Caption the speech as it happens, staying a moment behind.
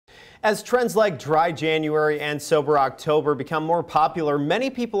As trends like Dry January and Sober October become more popular,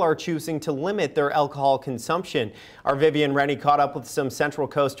 many people are choosing to limit their alcohol consumption. Our Vivian Rennie caught up with some Central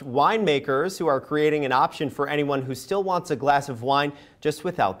Coast winemakers who are creating an option for anyone who still wants a glass of wine just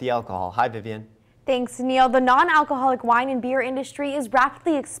without the alcohol. Hi, Vivian. Thanks, Neil. The non-alcoholic wine and beer industry is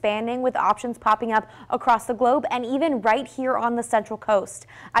rapidly expanding with options popping up across the globe and even right here on the Central Coast.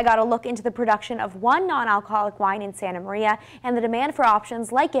 I got a look into the production of one non-alcoholic wine in Santa Maria and the demand for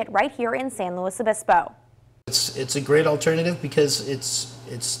options like it right here in San Luis Obispo. It's a great alternative because it's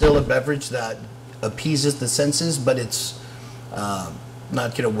still a beverage that appeases the senses, but it's not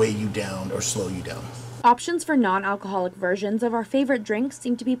going to weigh you down or slow you down. Options for non-alcoholic versions of our favorite drinks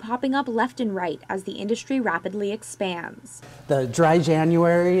seem to be popping up left and right as the industry rapidly expands. The Dry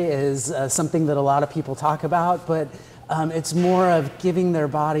January is something that a lot of people talk about, but it's more of giving their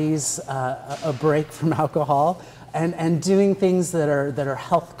bodies a break from alcohol and doing things that are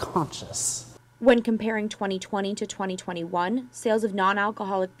health conscious. When comparing 2020 to 2021, sales of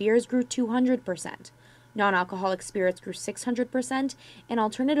non-alcoholic beers grew 200%. Non-alcoholic spirits grew 600%, and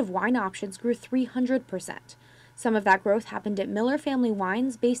alternative wine options grew 300%. Some of that growth happened at Miller Family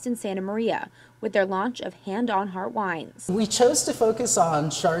Wines based in Santa Maria, with their launch of Hand on Heart wines. We chose to focus on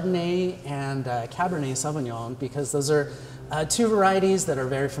Chardonnay and Cabernet Sauvignon because those are two varieties that are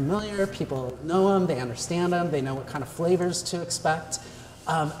very familiar. People know them, they understand them, they know what kind of flavors to expect.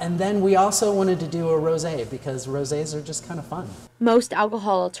 And then we also wanted to do a rosé because rosés are just kind of fun. Most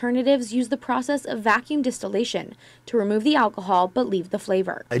alcohol alternatives use the process of vacuum distillation to remove the alcohol but leave the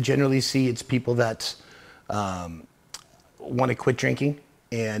flavor. I generally see it's people that want to quit drinking,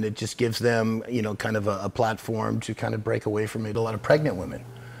 and it just gives them, kind of a platform to kind of break away from it. A lot of pregnant women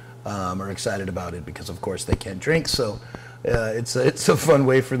are excited about it because, of course, they can't drink. So it's a fun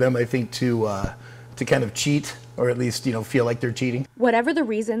way for them, I think, to kind of cheat, or at least, feel like they're cheating. Whatever the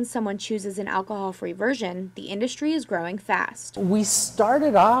reason someone chooses an alcohol-free version, the industry is growing fast. We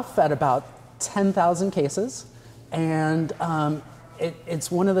started off at about 10,000 cases, and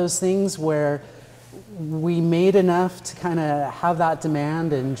it's one of those things where we made enough to kind of have that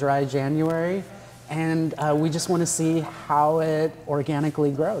demand in Dry January, and we just want to see how it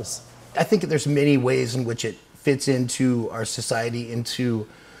organically grows. I think there's many ways in which it fits into our society, into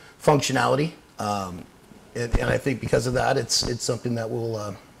functionality. And I think because of that, it's something that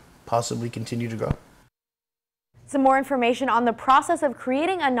will possibly continue to grow. Some more information on the process of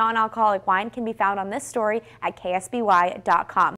creating a non-alcoholic wine can be found on this story at ksby.com.